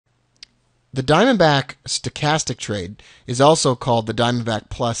The Diamondback stochastic trade is also called the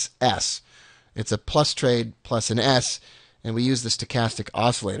Diamondback+S. It's a plus trade plus an S, and we use the stochastic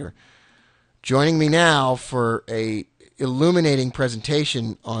oscillator. Joining me now for a illuminating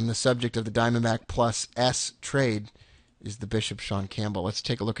presentation on the subject of the Diamondback+S trade is the Bishop Sean Campbell. Let's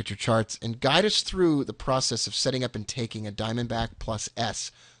take a look at your charts and guide us through the process of setting up and taking a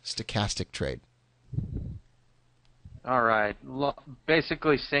Diamondback+S stochastic trade. All right.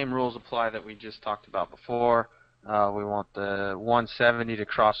 Basically, same rules apply that we just talked about before. We want the 170 to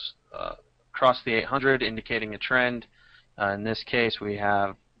cross the 800, indicating a trend. In this case, we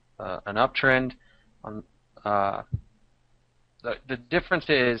have an uptrend. The difference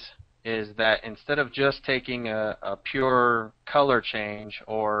is that instead of just taking a pure color change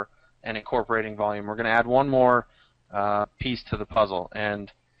and incorporating volume, we're going to add one more piece to the puzzle,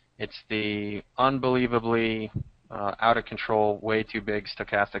 and it's the unbelievably out of control, way too big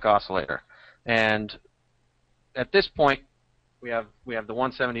stochastic oscillator. And at this point, we have the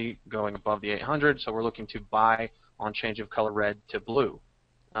 170 going above the 800, so we're looking to buy on change of color red to blue.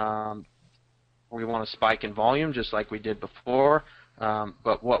 We want a spike in volume just like we did before,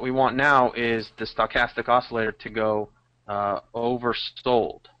 but what we want now is the stochastic oscillator to go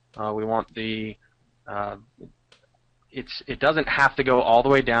oversold. We want the it doesn't have to go all the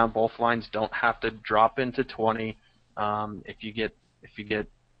way down. Both lines don't have to drop into 20. If you get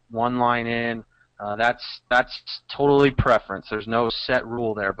one line in, that's totally preference. There's no set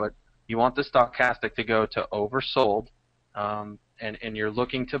rule there, but you want the stochastic to go to oversold, and you're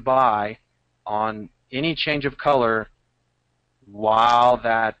looking to buy on any change of color while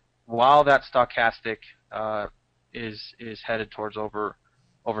that stochastic is headed towards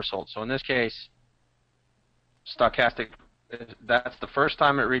oversold. So in this case, stochastic, that's the first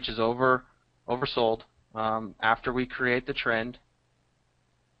time it reaches oversold after we create the trend.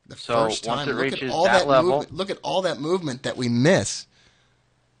 The so first once time, it look reaches at all that level, look at all that movement that we miss.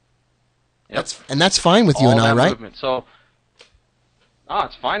 Yep. That's fine with you all and I, that right? movement. So,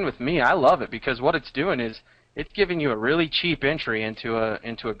 it's fine with me. I love it because what it's doing is it's giving you a really cheap entry into a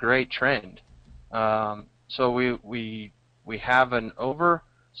great trend. So we have an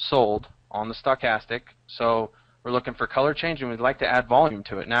oversold on the stochastic. So we're looking for color change, and we'd like to add volume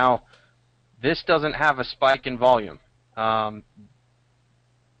to it. Now, this doesn't have a spike in volume.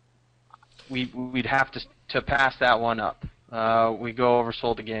 We'd have to pass that one up. We go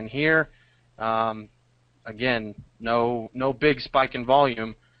oversold again here. Again, no big spike in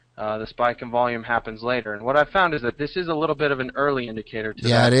volume. The spike in volume happens later. And what I found is that this is a little bit of an early indicator to that.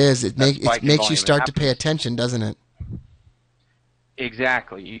 Yeah, it is. It makes makes you start to pay attention, doesn't it?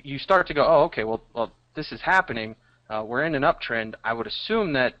 Exactly. You start to go, oh, okay, well, this is happening. We're in an uptrend. I would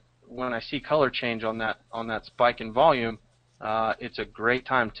assume that when I see color change on that spike in volume, it's a great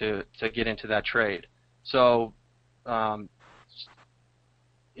time to get into that trade. So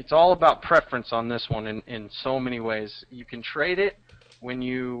it's all about preference on this one in so many ways. You can trade it when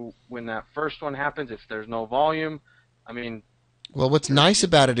that first one happens if there's no volume. I mean, well, what's nice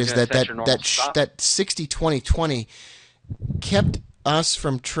about it is that 60-20-20 kept us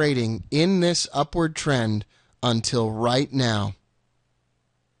from trading in this upward trend until right now.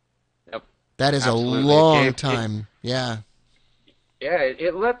 Yep. That is Absolutely. A long time. Yeah. Yeah,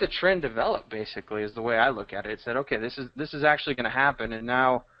 it let the trend develop, basically, is the way I look at it. It said, okay, this is actually going to happen, and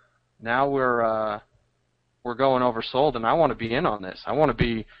now we're going oversold, and I want to be in on this. I want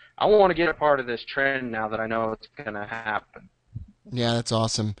to get a part of this trend now that I know it's going to happen. Yeah, that's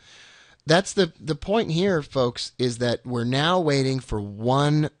awesome. That's the point here, folks, is that we're now waiting for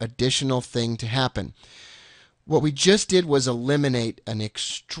one additional thing to happen. What we just did was eliminate an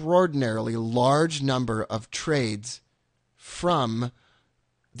extraordinarily large number of trades from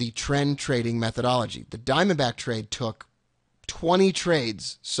the trend trading methodology. The Diamondback trade took 20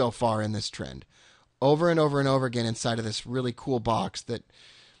 trades so far in this trend, over and over and over again inside of this really cool box that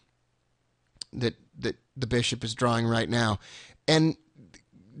the Bishop is drawing right now. And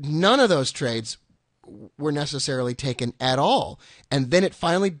none of those trades were necessarily taken at all. And then it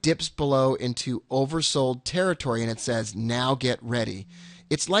finally dips below into oversold territory, and it says, now get ready.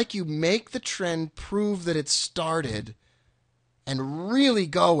 It's like you make the trend prove that it started and really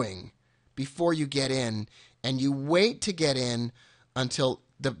going before you get in, and you wait to get in until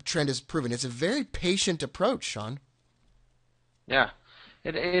the trend is proven. It's a very patient approach, Sean. Yeah,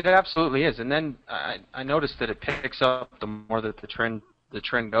 it absolutely is. And then I noticed that it picks up the more that the trend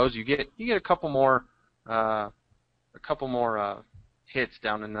goes. You get a couple more hits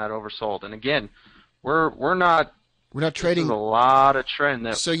down in that oversold. And again, we're not We're not This trading. is a lot of trend.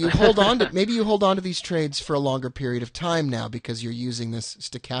 That So you hold on to maybe you hold on to these trades for a longer period of time now because you're using this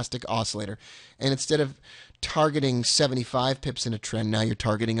stochastic oscillator, and instead of targeting 75 pips in a trend, now you're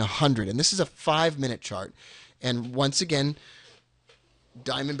targeting 100. And this is a 5-minute chart. And once again,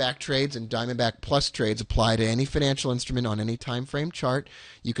 Diamondback trades and Diamondback+ trades apply to any financial instrument on any time frame chart.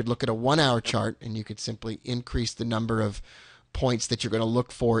 You could look at a 1-hour chart, and you could simply increase the number of points that you're going to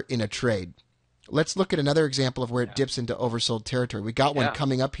look for in a trade. Let's look at another example of where it dips into oversold territory. We got one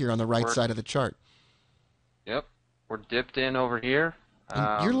coming up here on the right side of the chart. Yep, we're dipped in over here.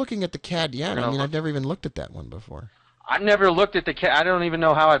 And you're looking at the CAD yen. I mean, I've never even looked at that one before. I've never looked at the CAD. I don't even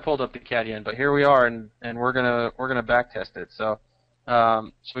know how I pulled up the CAD yen, but here we are, and we're gonna back test it. So,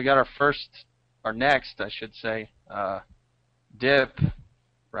 so we got our next, I should say, dip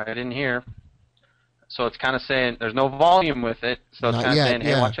right in here. So it's kind of saying there's no volume with it. So it's kind of saying,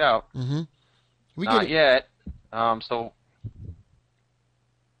 hey, watch out. Mm-hmm. Not yet. So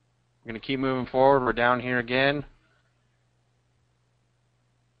we're going to keep moving forward. We're down here again.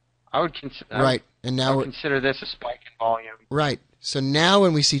 I would consider this a spike in volume. Right. So now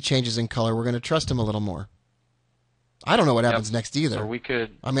when we see changes in color, we're going to trust them a little more. I don't know what happens next either. So we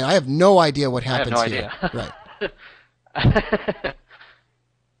could. I mean, I have no idea what happens I have no here. idea. Right.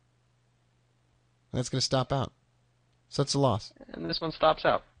 That's going to stop out. So that's a loss. And this one stops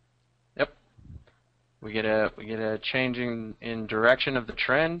out. Yep. We get a change in direction of the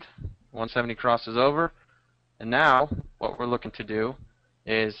trend. 170 crosses over. And now what we're looking to do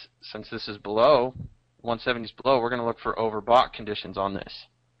is, since this is below, 170 is below, we're going to look for overbought conditions on this.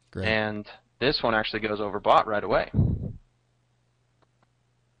 Great. And this one actually goes overbought right away.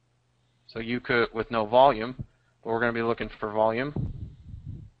 So you could, with no volume, but we're going to be looking for volume.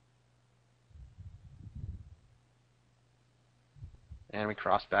 And we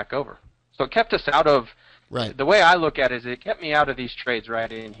crossed back over. So it kept us out of, the way I look at it is it kept me out of these trades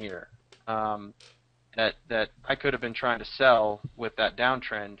right in here. That I could have been trying to sell with that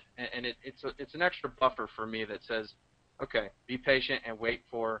downtrend, and it's an extra buffer for me that says, okay, be patient and wait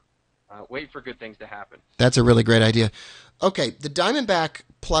for good things to happen. That's a really great idea. Okay, the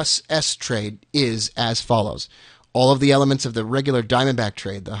Diamondback+S trade is as follows. All of the elements of the regular Diamondback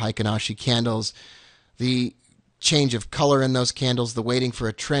trade, the Heikin-Ashi candles, the change of color in those candles, the waiting for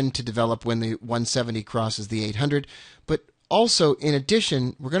a trend to develop when the 170 crosses the 800. But also, in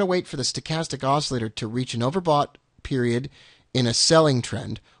addition, we're going to wait for the stochastic oscillator to reach an overbought period in a selling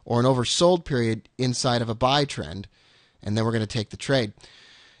trend or an oversold period inside of a buy trend, and then we're going to take the trade.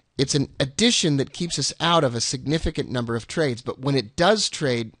 It's an addition that keeps us out of a significant number of trades, but when it does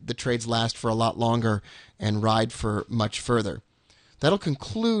trade, the trades last for a lot longer and ride for much further. That'll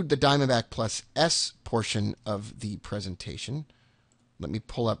conclude the Diamondback+S portion of the presentation. Let me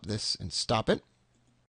pull up this and stop it.